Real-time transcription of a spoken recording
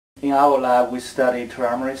In our lab, we study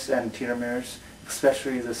telomeres and telomeres,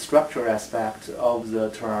 especially the structural aspect of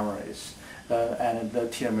the telomerase and the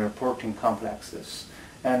telomere protein complexes.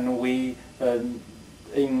 And we,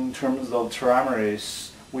 in terms of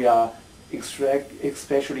telomerase, we are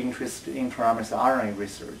especially interested in telomerase RNA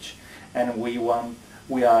research, and we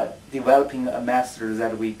are developing a method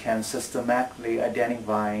that we can systematically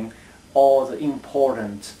identify all the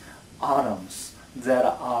important atoms that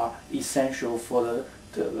are essential for the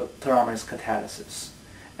telomerase catalysis.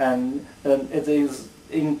 And it is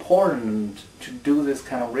important to do this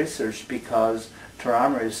kind of research because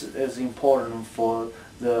telomerase is important for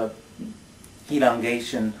the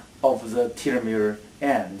elongation of the telomere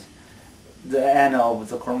end, the end of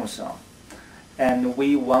the chromosome. And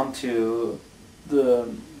we want to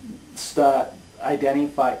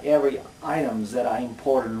identify every items that are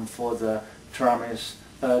important for the telomerase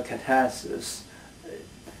catalysis.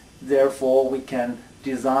 Therefore, we can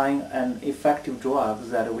design an effective drug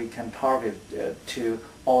that we can target to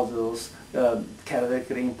all those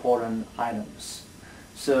catalytically important items.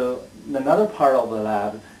 So another part of the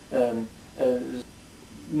lab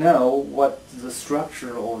know what the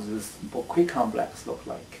structure of this quick complex look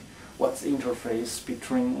like, what's the interface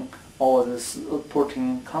between all these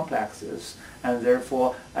protein complexes, and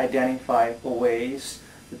therefore identify ways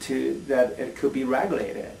that it could be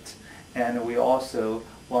regulated. And we also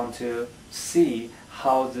want to see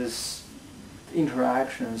how this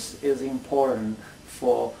interactions is important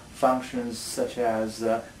for functions such as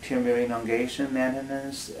telomere elongation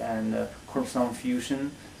maintenance and chromosome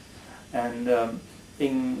fusion. And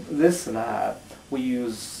in this lab, we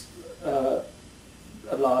use a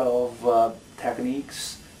lot of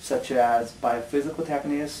techniques such as biophysical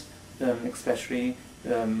techniques, especially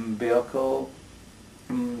Biochemistry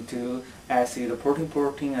to assay the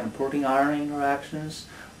protein-protein and protein-RNA interactions.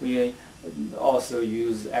 We also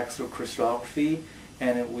use X-ray crystallography,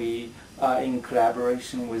 and we are in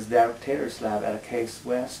collaboration with Derek Taylor's lab at Case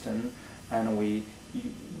Western, and we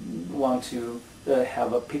want to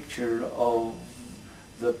have a picture of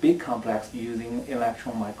the big complex using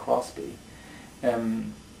electron microscopy.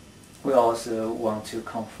 We also want to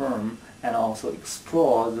confirm and also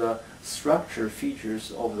explore the structure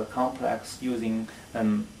features of the complex using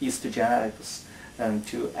yeast genetics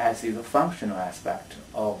to assay the functional aspect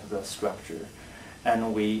of the structure.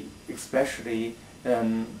 And we especially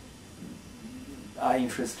are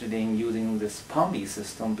interested in using this PAMU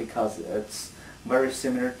system because it's very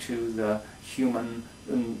similar to the human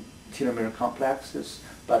telomere complexes,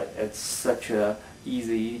 but it's such a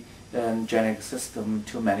easy genetic system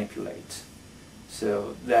to manipulate.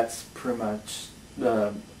 So that's pretty much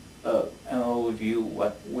an overview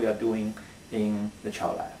what we are doing in the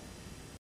Qiao lab.